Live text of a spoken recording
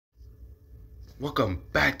Welcome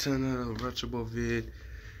back to another Retro vid.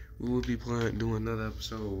 We will be doing another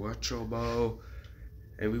episode of Retro Ball,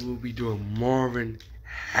 and we will be doing Marvin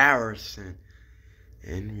Harrison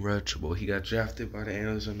in Retro Ball. He got drafted by the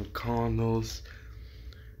Arizona Cardinals,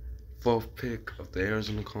 4th pick of the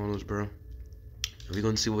Arizona Cardinals, bro. We're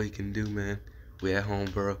gonna see what he can do, man. We at home,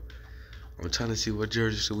 bro. I'm trying to see what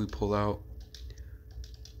jersey should we pull out.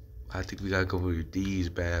 I think we gotta go with these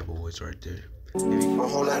bad boys right there.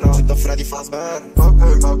 Freddy Fazbear.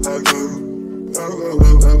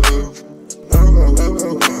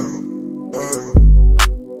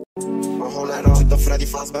 Freddy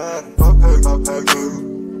Fazbear.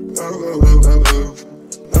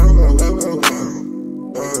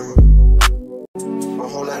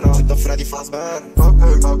 Freddy Fazbear. Freddy Fazbear.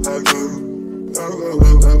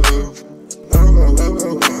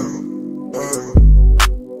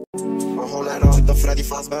 Freddy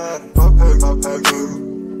Fazbear.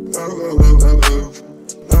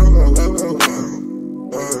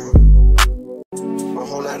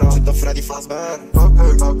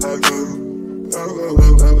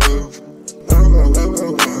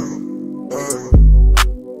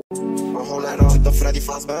 Freddy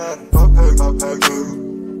Fazbear.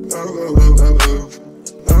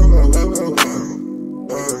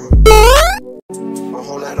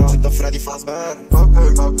 Freddy Fazbear. Freddy Fazbear.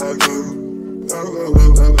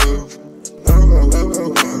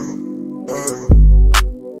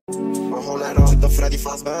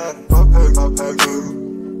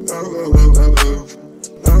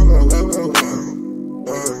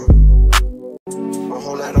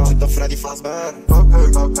 Freddy Fazbear. Freddy Fazbear.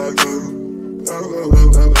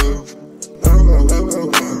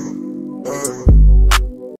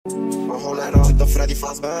 Freddy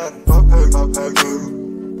Fazbear.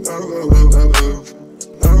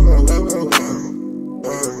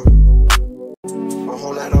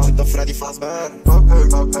 Freddy Fazbear. Freddy Fazbear.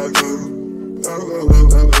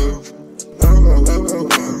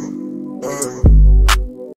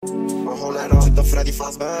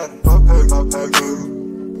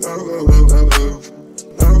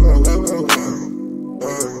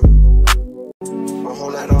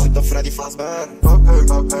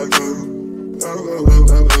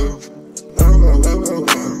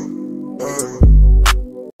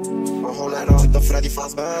 Freddy Fazbear. Freddy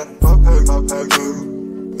Fazbear.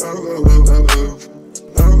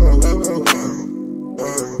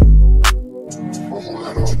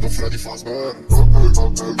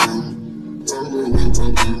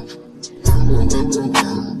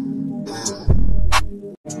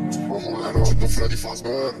 Freddy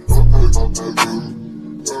Fazbear.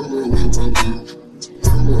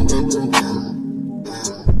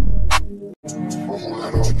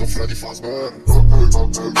 Freddy Fazbear.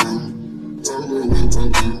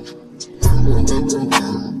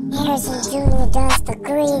 Harrison Jr. does the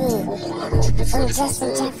greedy in Justin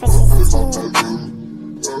Jefferson's team.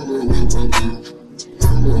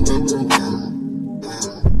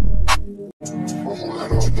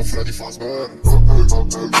 Freddy Fazbear.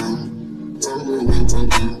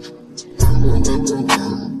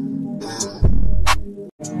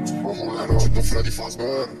 Freddy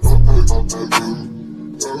Fazbear.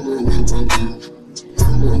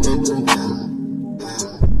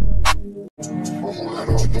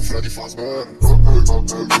 Freddy Fazbear.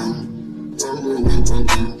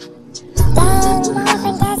 Dang,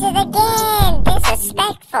 Marvin does it again!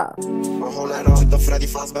 Disrespectful! Freddy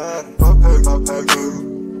Fazbear.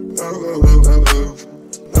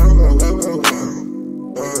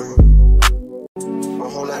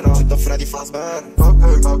 Freddy Fazbear.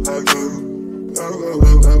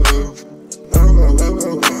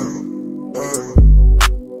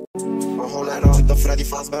 Freddy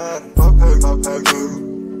Fazbear.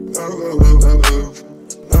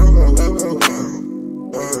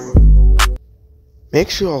 Make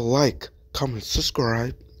sure you like, comment,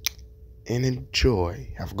 subscribe, and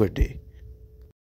enjoy. Have a good day.